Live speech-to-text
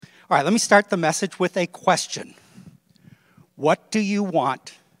All right, let me start the message with a question. What do you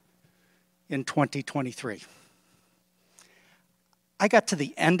want in 2023? I got to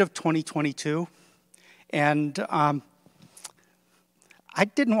the end of 2022, and I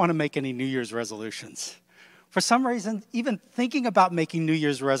didn't want to make any New Year's resolutions. For some reason, even thinking about making New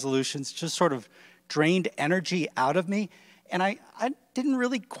Year's resolutions just sort of drained energy out of me, and I didn't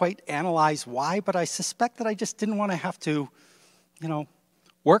really quite analyze why, but I suspect that I just didn't want to have to,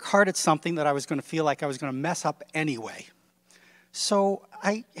 work hard at something that I was going to feel like I was going to mess up anyway. So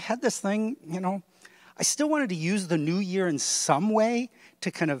I had this thing, I still wanted to use the new year in some way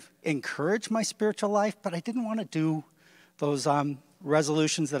to kind of encourage my spiritual life, but I didn't want to do those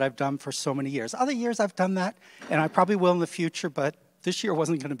resolutions that I've done for so many years. Other years I've done that, and I probably will in the future, but this year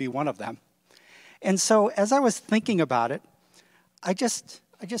wasn't going to be one of them. And so as I was thinking about it, I just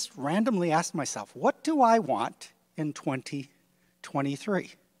randomly asked myself, what do I want in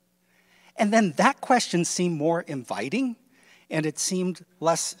 2023? And then that question seemed more inviting, and it seemed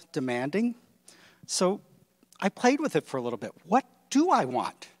less demanding. So I played with it for a little bit. What do I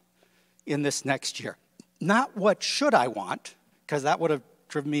want in this next year? Not what should I want, because that would have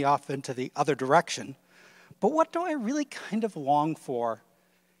driven me off into the other direction, but what do I really kind of long for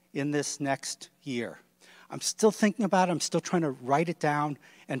in this next year? I'm still thinking about it. I'm still trying to write it down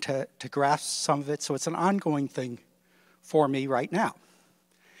and to grasp some of it, so it's an ongoing thing for me right now.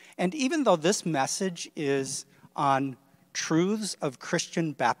 And even though this message is on truths of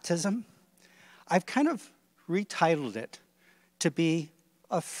Christian baptism, I've kind of retitled it to be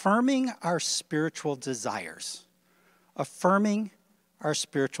affirming our spiritual desires. Affirming our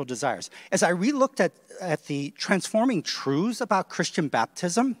spiritual desires. As I re-looked at the transforming truths about Christian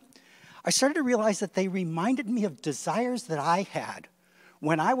baptism, I started to realize that they reminded me of desires that I had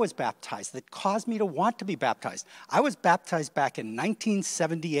when I was baptized that caused me to want to be baptized. I was baptized back in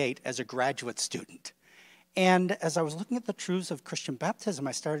 1978 as a graduate student. And as I was looking at the truths of Christian baptism,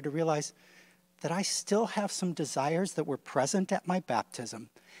 I started to realize that I still have some desires that were present at my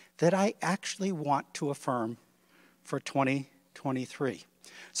baptism that I actually want to affirm for 2023.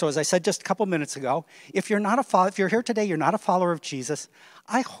 So as I said just a couple minutes ago, if you're here today, you're not a follower of Jesus,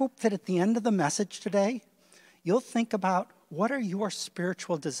 I hope that at the end of the message today, you'll think about what are your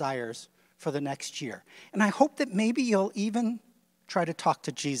spiritual desires for the next year. And I hope that maybe you'll even try to talk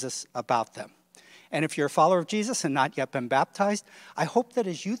to Jesus about them. And if you're a follower of Jesus and not yet been baptized, I hope that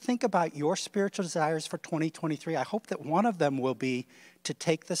as you think about your spiritual desires for 2023, I hope that one of them will be to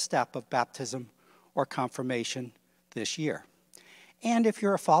take the step of baptism or confirmation this year. And if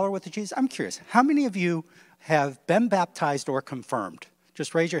you're a follower with Jesus, I'm curious, how many of you have been baptized or confirmed?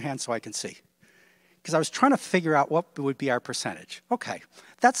 Just raise your hand so I can see. Because I was trying to figure out what would be our percentage. Okay,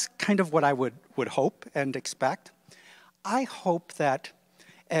 that's kind of what I would hope and expect. I hope that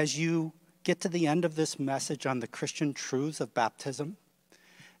as you get to the end of this message on the Christian truths of baptism,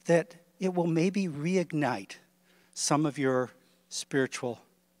 that it will maybe reignite some of your spiritual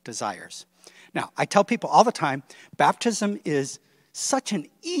desires. Now, I tell people all the time, baptism is such an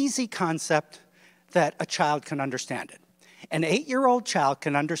easy concept that a child can understand it. An 8-year-old child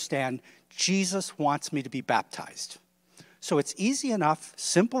can understand Jesus wants me to be baptized. So it's easy enough,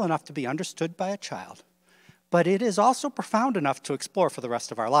 simple enough to be understood by a child, but it is also profound enough to explore for the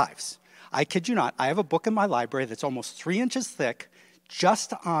rest of our lives. I kid you not, I have a book in my library that's almost 3 inches thick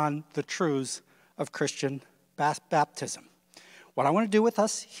just on the truths of Christian baptism. What I want to do with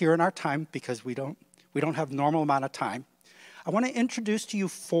us here in our time, because we don't have normal amount of time, I want to introduce to you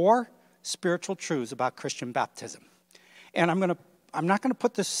 4 spiritual truths about Christian baptism. And I'm not going to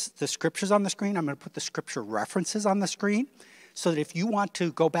put the scriptures on the screen. I'm going to put the scripture references on the screen so that if you want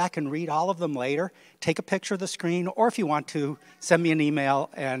to go back and read all of them later, take a picture of the screen, or if you want to, send me an email,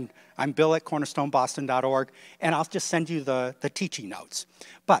 and I'm bill@cornerstoneboston.org, and I'll just send you the teaching notes.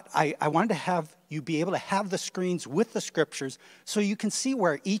 But I wanted to have you be able to have the screens with the scriptures so you can see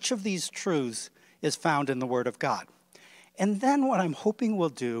where each of these truths is found in the Word of God. And then what I'm hoping will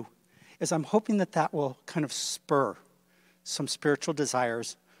do is I'm hoping that will kind of spur some spiritual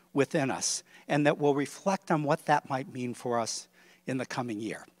desires within us, and that will reflect on what that might mean for us in the coming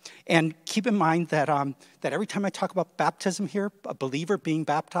year. And keep in mind that every time I talk about baptism here, a believer being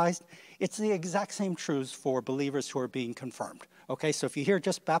baptized, it's the exact same truths for believers who are being confirmed. Okay, so if you hear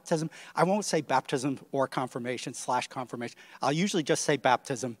just baptism, I won't say baptism or confirmation/confirmation. I'll usually just say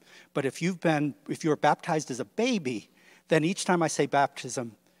baptism. But if you were baptized as a baby, then each time I say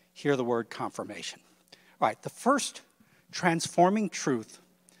baptism, hear the word confirmation. All right, the first transforming truth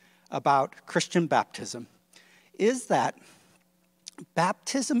about Christian baptism is that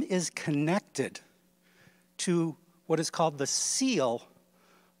baptism is connected to what is called the seal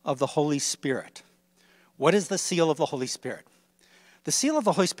of the Holy Spirit. What is the seal of the Holy Spirit? The seal of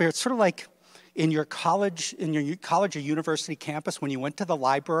the Holy Spirit is sort of like in your college or university campus, when you went to the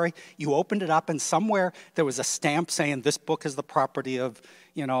library, you opened it up and somewhere there was a stamp saying this book is the property of,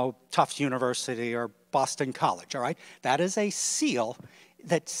 Tufts University or Boston College, all right? That is a seal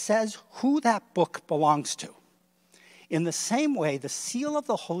that says who that book belongs to. In the same way, the seal of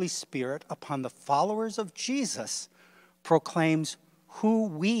the Holy Spirit upon the followers of Jesus proclaims who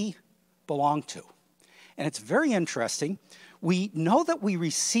we belong to. And it's very interesting. We know that we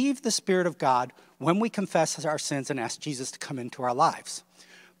receive the Spirit of God when we confess our sins and ask Jesus to come into our lives.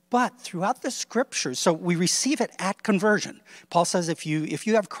 But throughout the Scriptures, so we receive it at conversion. Paul says if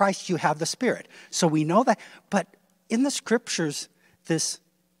you have Christ, you have the Spirit. So we know that. But in the Scriptures,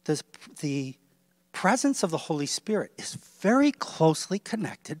 the presence of the Holy Spirit is very closely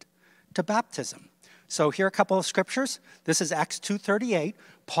connected to baptism. So here are a couple of scriptures. This is Acts 2:38.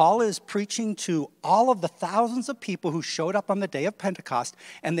 Paul is preaching to all of the thousands of people who showed up on the day of Pentecost,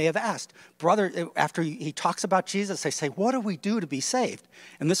 and they have asked, brother, after he talks about Jesus, they say, what do we do to be saved?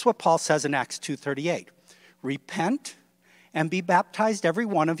 And this is what Paul says in Acts 2:38. Repent and be baptized, every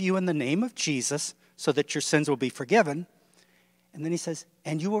one of you, in the name of Jesus, so that your sins will be forgiven. And then he says,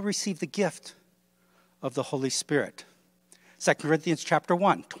 and you will receive the gift of the Holy Spirit. 2 Corinthians chapter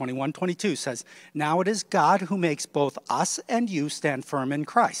 1, 21-22 says, now it is God who makes both us and you stand firm in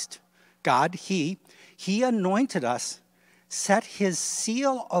Christ. God, He anointed us, set His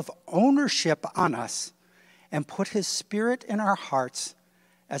seal of ownership on us, and put His Spirit in our hearts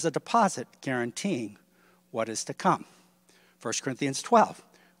as a deposit guaranteeing what is to come. 1 Corinthians 12,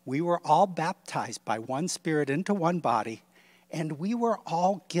 we were all baptized by one Spirit into one body, and we were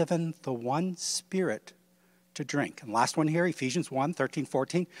all given the one Spirit to drink. And last one here, Ephesians 1, 13,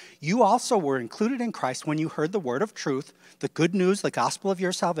 14. You also were included in Christ when you heard the word of truth, the good news, the gospel of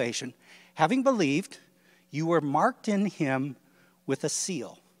your salvation. Having believed, you were marked in Him with a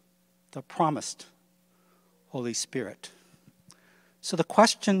seal, the promised Holy Spirit. So the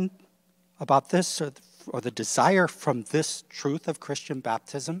question about this, or the desire from this truth of Christian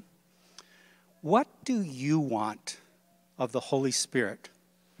baptism, what do you want of the Holy Spirit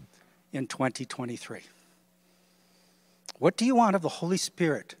in 2023? What do you want of the Holy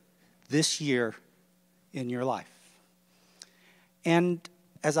Spirit this year in your life? And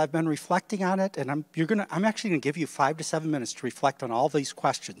as I've been reflecting on it, and I'm actually going to give you 5 to 7 minutes to reflect on all these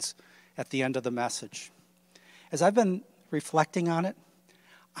questions at the end of the message. As I've been reflecting on it,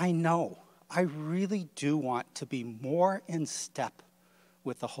 I know I really do want to be more in step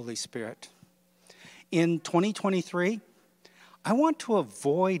with the Holy Spirit. In 2023, I want to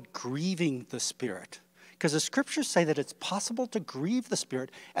avoid grieving the Spirit. Because the scriptures say that it's possible to grieve the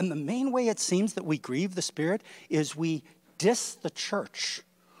Spirit, and the main way it seems that we grieve the Spirit is we diss the church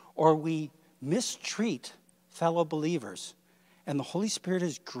or we mistreat fellow believers, and the Holy Spirit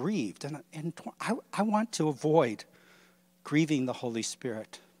is grieved. And I want to avoid grieving the Holy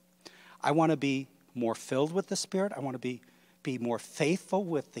Spirit. I want to be more filled with the Spirit. I want to be more faithful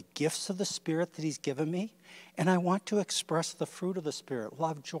with the gifts of the Spirit that He's given me. And I want to express the fruit of the Spirit,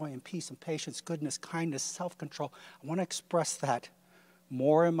 love, joy, and peace, and patience, goodness, kindness, self-control. I want to express that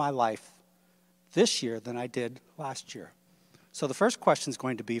more in my life this year than I did last year. So the first question is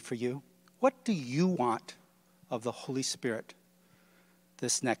going to be for you, what do you want of the Holy Spirit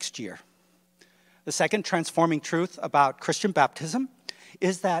this next year? The second transforming truth about Christian baptism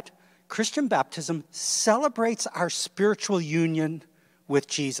is that Christian baptism celebrates our spiritual union with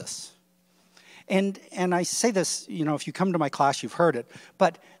Jesus. And I say this, if you come to my class, you've heard it.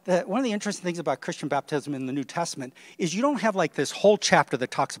 But one of the interesting things about Christian baptism in the New Testament is you don't have like this whole chapter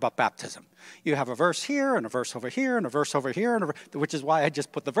that talks about baptism. You have a verse here, and a verse over here, and a verse over here, which is why I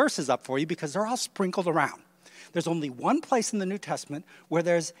just put the verses up for you, because they're all sprinkled around. There's only one place in the New Testament where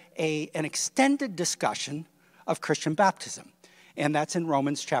there's an extended discussion of Christian baptism. And that's in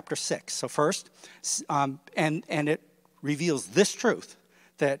Romans chapter 6. So first, and it reveals this truth,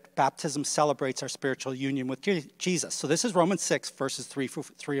 that baptism celebrates our spiritual union with Jesus. So this is Romans 6, verses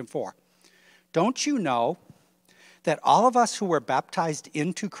 3 and 4. Don't you know that all of us who were baptized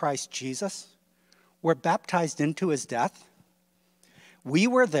into Christ Jesus were baptized into His death? We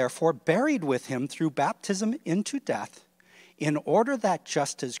were therefore buried with Him through baptism into death, in order that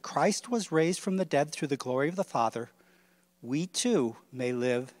just as Christ was raised from the dead through the glory of the Father, we too may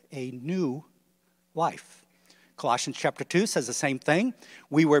live a new life. Colossians chapter 2 says the same thing.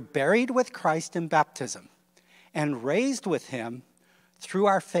 We were buried with Christ in baptism and raised with Him through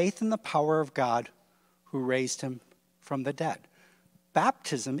our faith in the power of God who raised Him from the dead.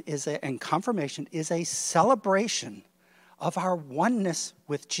 Baptism and confirmation is a celebration of our oneness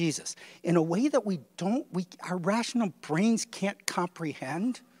with Jesus in a way that our rational brains can't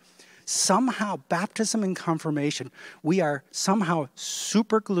comprehend. Somehow, baptism and confirmation, we are somehow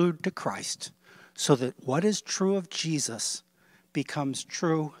superglued to Christ so that what is true of Jesus becomes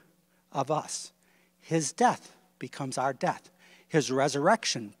true of us. His death becomes our death. His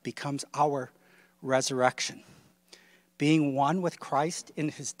resurrection becomes our resurrection. Being one with Christ in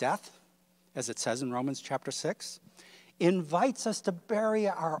his death, as it says in Romans chapter 6, invites us to bury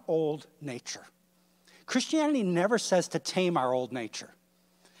our old nature. Christianity never says to tame our old nature.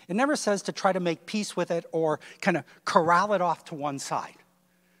 It never says to try to make peace with it or kind of corral it off to one side.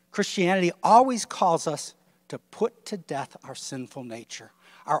 Christianity always calls us to put to death our sinful nature,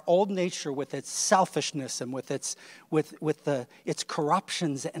 our old nature with its selfishness and with its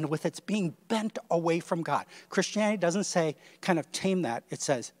corruptions and with its being bent away from God. Christianity doesn't say kind of tame that. It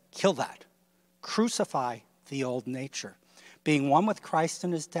says kill that. Crucify the old nature. Being one with Christ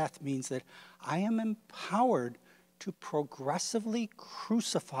in his death means that I am empowered to progressively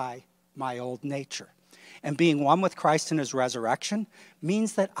crucify my old nature. And being one with Christ in his resurrection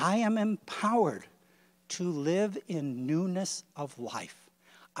means that I am empowered to live in newness of life.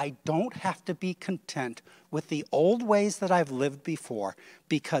 I don't have to be content with the old ways that I've lived before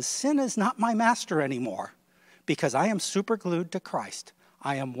because sin is not my master anymore. Because I am superglued to Christ.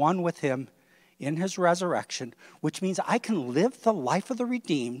 I am one with him in his resurrection, which means I can live the life of the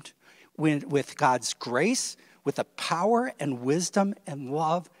redeemed with God's grace, with the power and wisdom and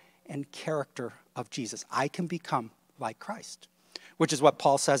love and character of Jesus. I can become like Christ, which is what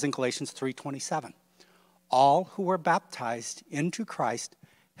Paul says in Galatians 3:27. All who were baptized into Christ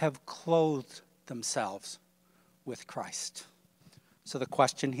have clothed themselves with Christ. So the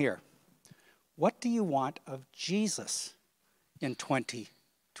question here, what do you want of Jesus in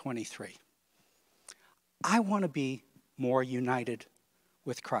 2023? I want to be more united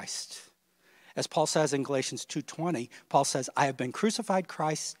with Christ. As Paul says in Galatians 2:20, Paul says, I have been crucified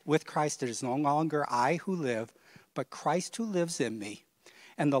with Christ. It is no longer I who live, but Christ who lives in me.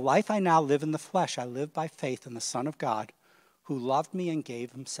 And the life I now live in the flesh, I live by faith in the Son of God, who loved me and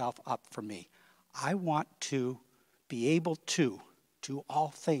gave himself up for me. I want to be able to do all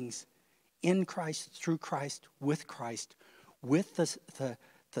things in Christ, through Christ, with the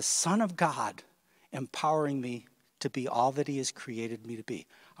Son of God empowering me to be all that he has created me to be.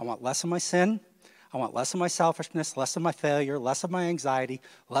 I want less of my sin. I want less of my selfishness, less of my failure, less of my anxiety,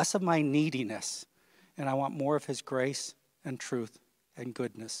 less of my neediness. And I want more of his grace and truth and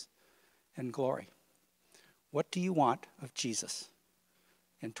goodness and glory. What do you want of Jesus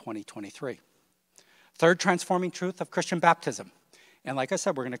in 2023? Third transforming truth of Christian baptism. And like I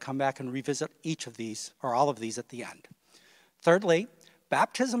said, we're going to come back and revisit each of these, or all of these at the end. Thirdly,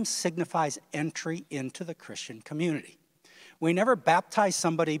 baptism signifies entry into the Christian community. We never baptize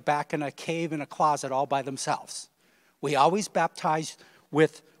somebody back in a cave in a closet all by themselves. We always baptize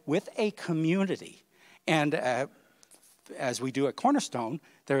with a community. And as we do at Cornerstone,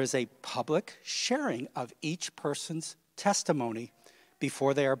 there is a public sharing of each person's testimony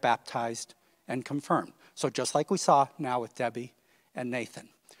before they are baptized and confirmed. So just like we saw now with Debbie and Nathan,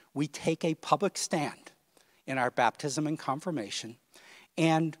 we take a public stand in our baptism and confirmation,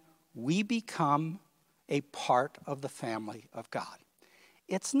 and we become a part of the family of God.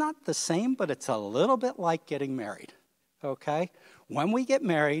 It's not the same, but it's a little bit like getting married, okay? When we get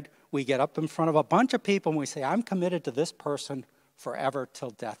married, we get up in front of a bunch of people and we say, I'm committed to this person forever till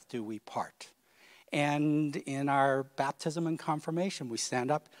death do we part. And in our baptism and confirmation, we stand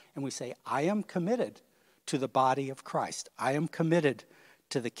up and we say, I am committed to the body of Christ. I am committed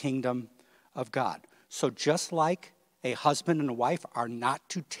to the kingdom of God. So just like a husband and a wife are not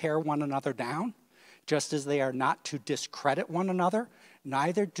to tear one another down, just as they are not to discredit one another,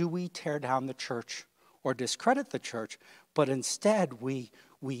 neither do we tear down the church or discredit the church, but instead we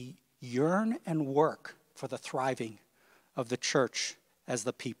yearn and work for the thriving of the church as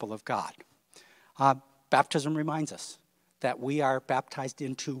the people of God. Baptism reminds us that we are baptized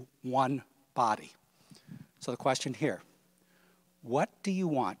into one body. So the question here, what do you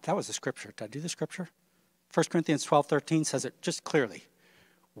want? That was the scripture. Did I do the scripture? 1 Corinthians 12:13 says it just clearly.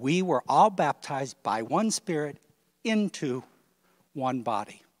 We were all baptized by one Spirit into one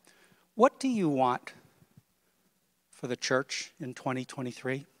body. What do you want for the church in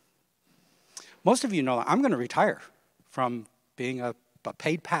 2023? Most of you know I'm going to retire from being a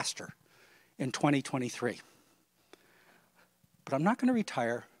paid pastor in 2023. But I'm not going to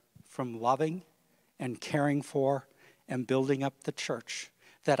retire from loving and caring for and building up the church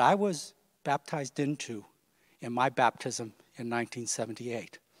that I was baptized into in my baptism in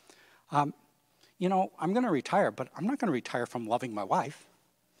 1978. I'm going to retire, but I'm not going to retire from loving my wife.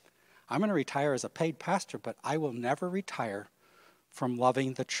 I'm going to retire as a paid pastor, but I will never retire from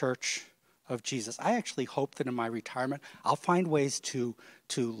loving the church of Jesus. I actually hope that in my retirement, I'll find ways to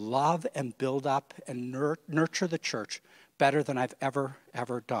love and build up and nurture the church better than I've ever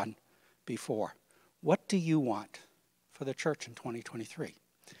done before. What do you want for the church in 2023?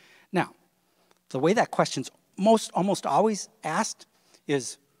 Now, the way that question's almost always asked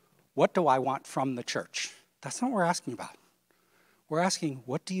is, what do I want from the church? That's not what we're asking about. We're asking,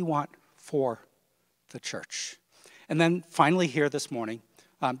 what do you want for the church? And then finally here this morning,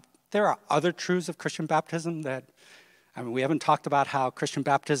 there are other truths of Christian baptism that, we haven't talked about how Christian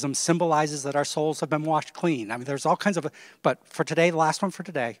baptism symbolizes that our souls have been washed clean. There's all kinds of, but for today, the last one for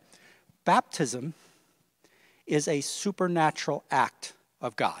today, baptism is a supernatural act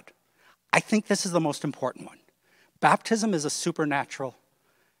of God. I think this is the most important one. Baptism is a supernatural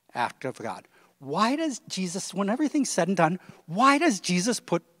act of God. Why does Jesus, when everything's said and done, why does Jesus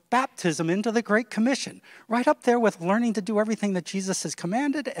put baptism into the Great Commission? Right up there with learning to do everything that Jesus has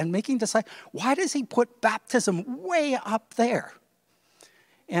commanded and making disciples. Why does he put baptism way up there?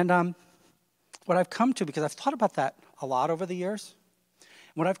 And what I've come to, because I've thought about that a lot over the years,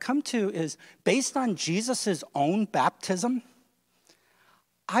 what I've come to is based on Jesus' own baptism,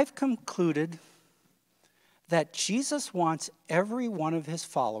 I've concluded that Jesus wants every one of his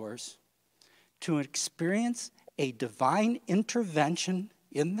followers to experience a divine intervention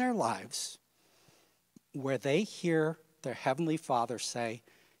in their lives where they hear their Heavenly Father say,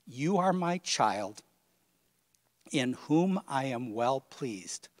 "You are my child, in whom I am well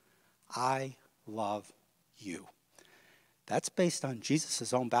pleased. I love you." That's based on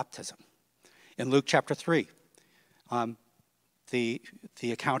Jesus' own baptism. In Luke chapter 3, the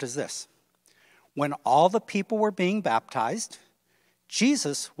account is this. When all the people were being baptized,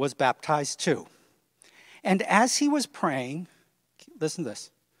 Jesus was baptized too. And as he was praying, listen to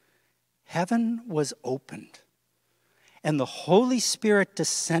this, heaven was opened, and the Holy Spirit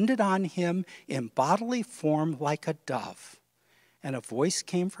descended on him in bodily form like a dove. And a voice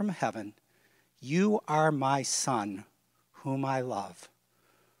came from heaven, "You are my Son, whom I love.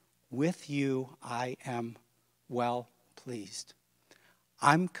 With you I am well pleased."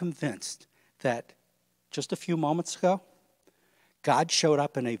 I'm convinced that just a few moments ago, God showed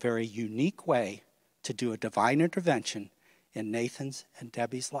up in a very unique way to do a divine intervention in Nathan's and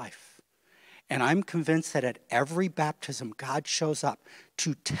Debbie's life. And I'm convinced that at every baptism, God shows up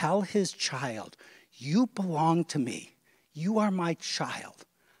to tell his child, "You belong to me. You are my child.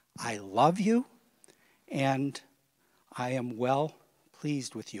 I love you, and I am well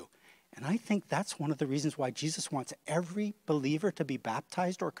pleased with you." And I think that's one of the reasons why Jesus wants every believer to be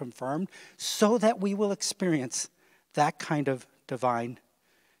baptized or confirmed, so that we will experience that kind of divine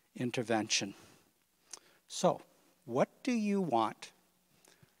intervention. So, what do you want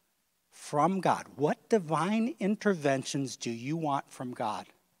from God? What divine interventions do you want from God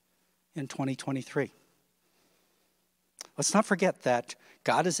in 2023? Let's not forget that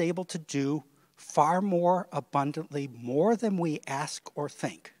God is able to do far more abundantly, more than we ask or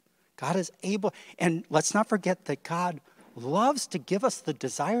think. God is able, and let's not forget that God loves to give us the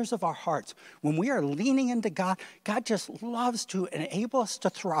desires of our hearts. When we are leaning into God, God just loves to enable us to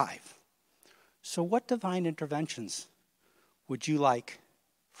thrive. So what divine interventions would you like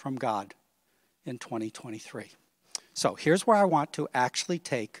from God in 2023? So here's where I want to actually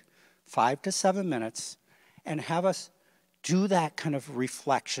take 5 to 7 minutes and have us do that kind of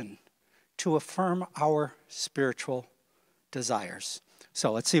reflection to affirm our spiritual desires.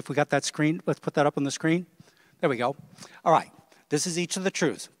 So let's see if we got that screen. Let's put that up on the screen. There we go. All right. This is each of the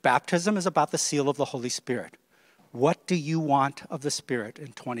truths. Baptism is about the seal of the Holy Spirit. What do you want of the Spirit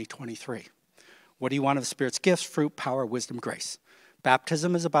in 2023? What do you want of the Spirit's gifts, fruit, power, wisdom, grace?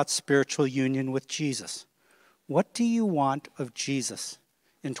 Baptism is about spiritual union with Jesus. What do you want of Jesus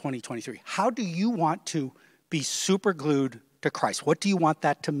in 2023? How do you want to be super glued to Christ? What do you want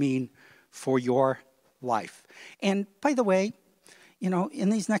that to mean for your life? And by the way, in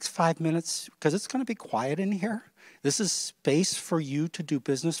these next 5 minutes, because it's going to be quiet in here, this is space for you to do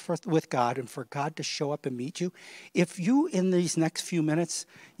business with God and for God to show up and meet you. If you, in these next few minutes,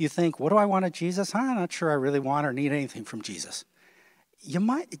 you think, what do I want of Jesus? I'm not sure I really want or need anything from Jesus. You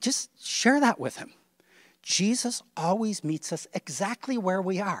might just share that with him. Jesus always meets us exactly where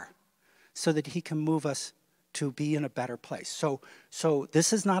we are so that he can move us to be in a better place. So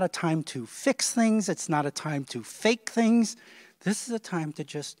this is not a time to fix things. It's not a time to fake things. This is a time to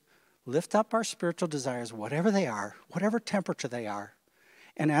just lift up our spiritual desires, whatever they are, whatever temperature they are,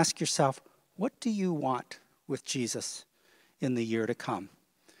 and ask yourself, what do you want with Jesus in the year to come?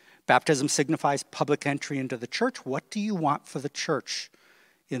 Baptism signifies public entry into the church. What do you want for the church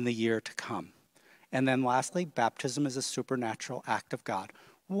in the year to come? And then lastly, baptism is a supernatural act of God.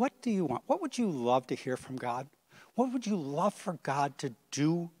 What do you want? What would you love to hear from God? What would you love for God to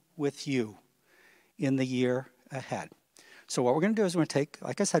do with you in the year ahead? So what we're going to do is we're going to take,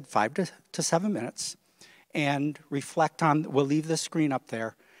 like I said, 5 to 7 minutes and reflect on, we'll leave the screen up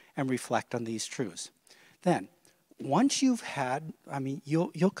there and reflect on these truths. Then, once you've had,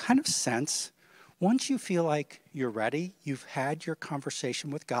 you'll kind of sense, once you feel like you're ready, you've had your conversation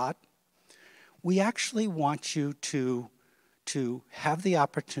with God, we actually want you to have the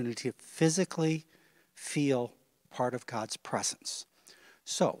opportunity to physically feel part of God's presence.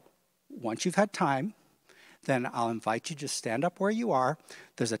 So, once you've had time, then I'll invite you to stand up where you are.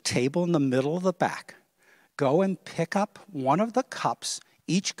 There's a table in the middle of the back. Go and pick up one of the cups.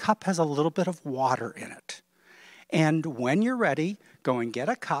 Each cup has a little bit of water in it. And when you're ready, go and get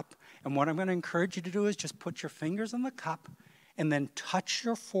a cup. And what I'm going to encourage you to do is just put your fingers in the cup and then touch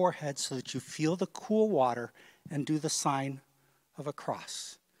your forehead so that you feel the cool water and do the sign of a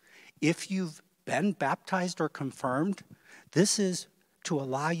cross. If you've been baptized or confirmed, this is to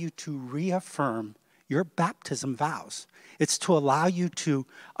allow you to reaffirm your baptism vows. It's to allow you to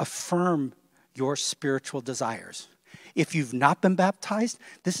affirm your spiritual desires. If you've not been baptized,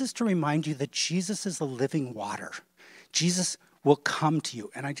 this is to remind you that Jesus is the living water. Jesus will come to you.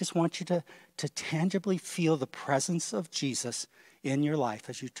 And I just want you to tangibly feel the presence of Jesus in your life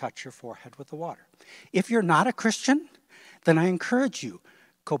as you touch your forehead with the water. If you're not a Christian, then I encourage you,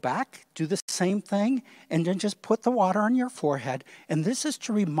 go back, do the same thing, and then just put the water on your forehead. And this is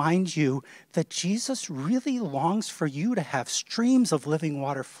to remind you that Jesus really longs for you to have streams of living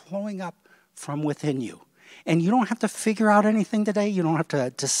water flowing up from within you. And you don't have to figure out anything today. You don't have to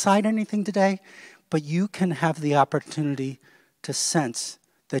decide anything today. But you can have the opportunity to sense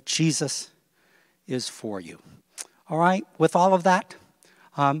that Jesus is for you. All right, with all of that,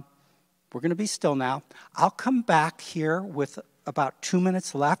 we're going to be still now. I'll come back here with about 2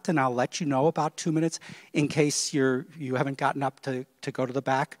 minutes left, and I'll let you know about 2 minutes in case you haven't gotten up to go to the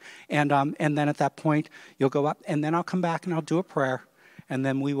back. And then at that point, you'll go up, and then I'll come back and I'll do a prayer, and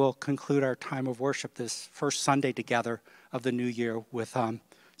then we will conclude our time of worship this first Sunday together of the new year with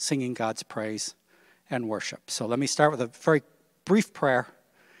singing God's praise and worship. So let me start with a very brief prayer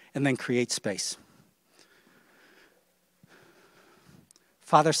and then create space.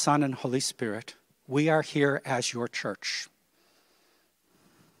 Father, Son, and Holy Spirit, we are here as your church.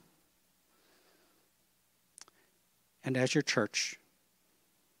 And as your church,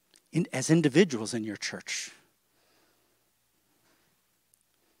 as individuals in your church,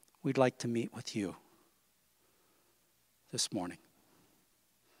 we'd like to meet with you this morning.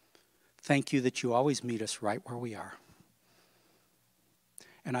 Thank you that you always meet us right where we are.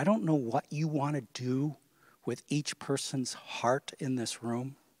 And I don't know what you want to do with each person's heart in this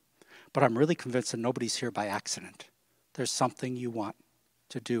room, but I'm really convinced that nobody's here by accident. There's something you want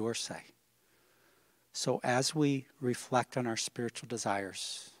to do or say. So as we reflect on our spiritual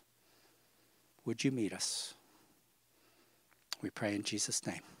desires, would you meet us? We pray in Jesus'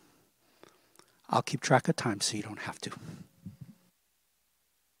 name. I'll keep track of time so you don't have to.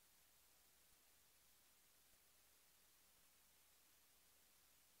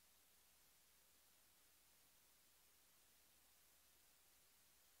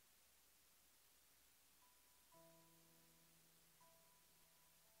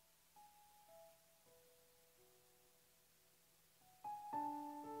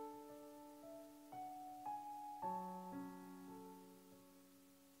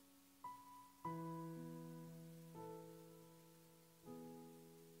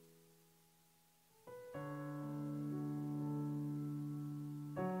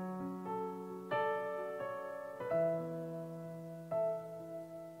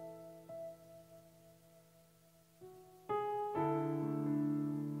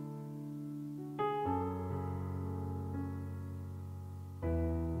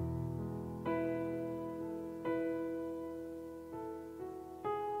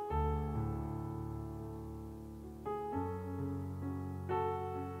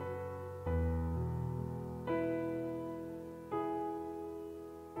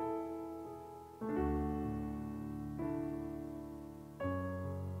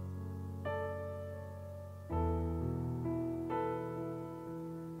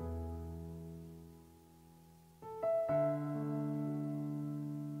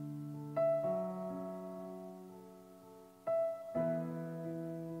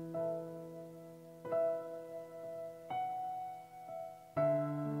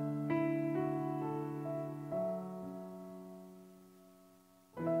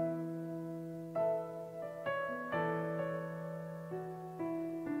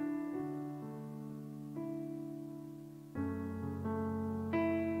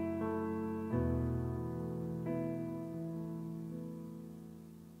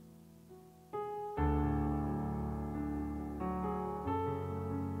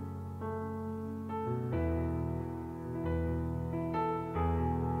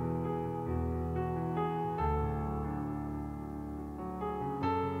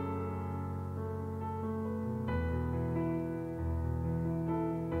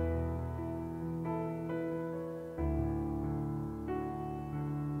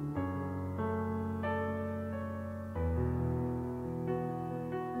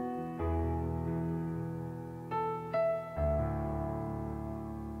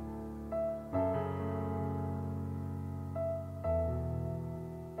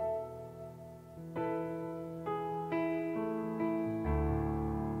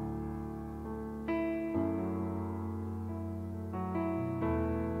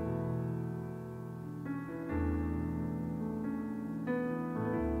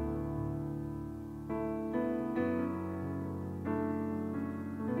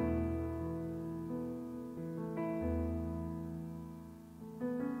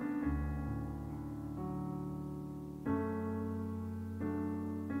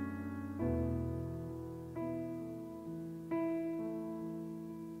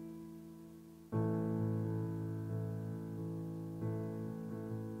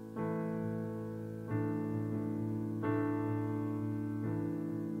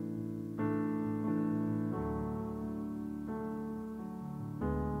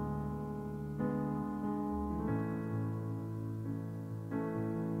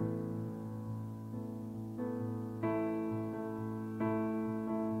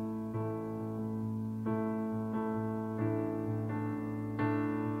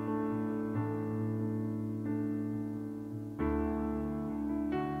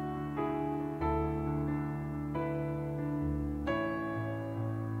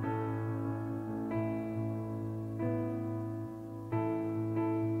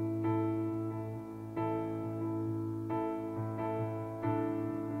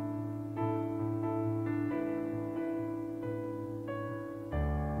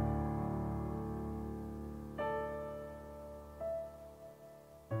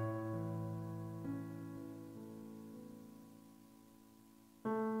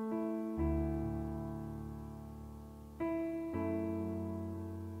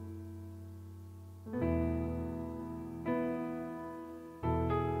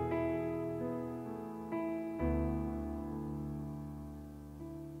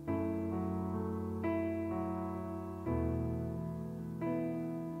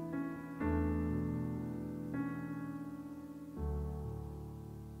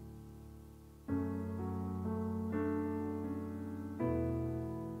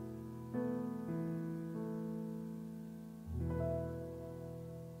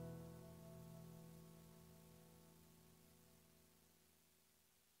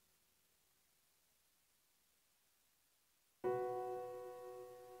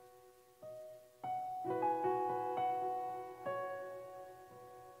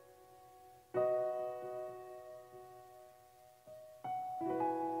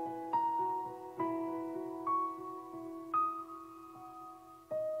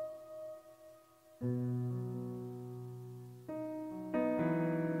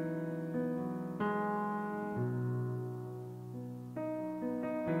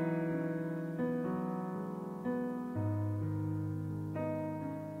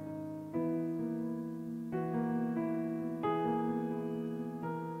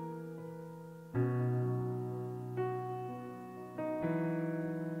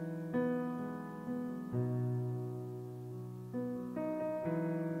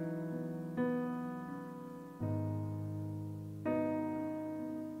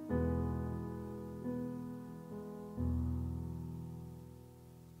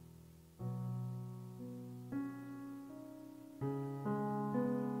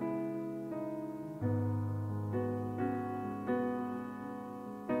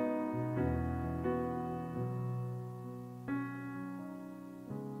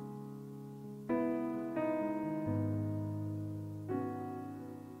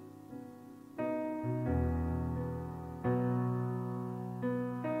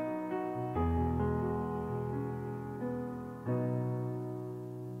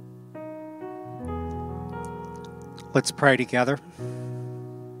 Let's pray together.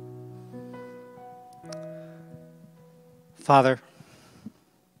 Father,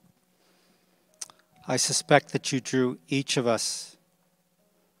 I suspect that you drew each of us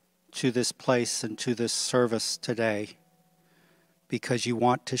to this place and to this service today because you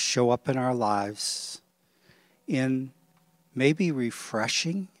want to show up in our lives in maybe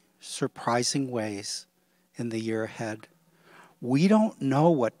refreshing, surprising ways in the year ahead. We don't know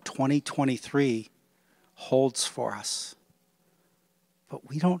what 2023 holds for us, but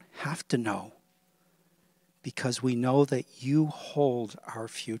we don't have to know because we know that you hold our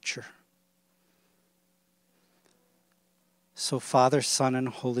future. So, Father, Son, and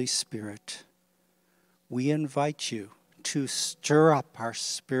Holy Spirit, we invite you to stir up our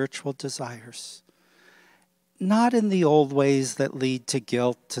spiritual desires, not in the old ways that lead to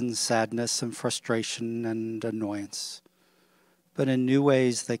guilt and sadness and frustration and annoyance, but in new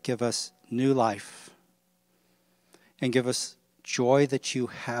ways that give us new life and give us joy that you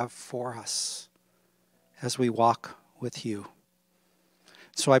have for us as we walk with you.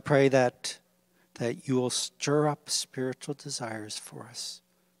 So I pray that you will stir up spiritual desires for us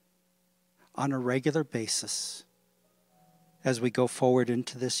on a regular basis as we go forward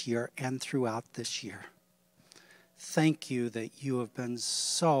into this year and throughout this year. Thank you that you have been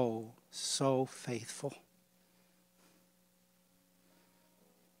so, so faithful.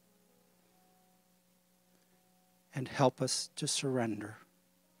 And help us to surrender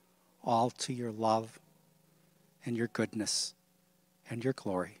all to your love and your goodness and your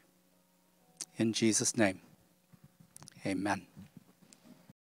glory. In Jesus' name, amen.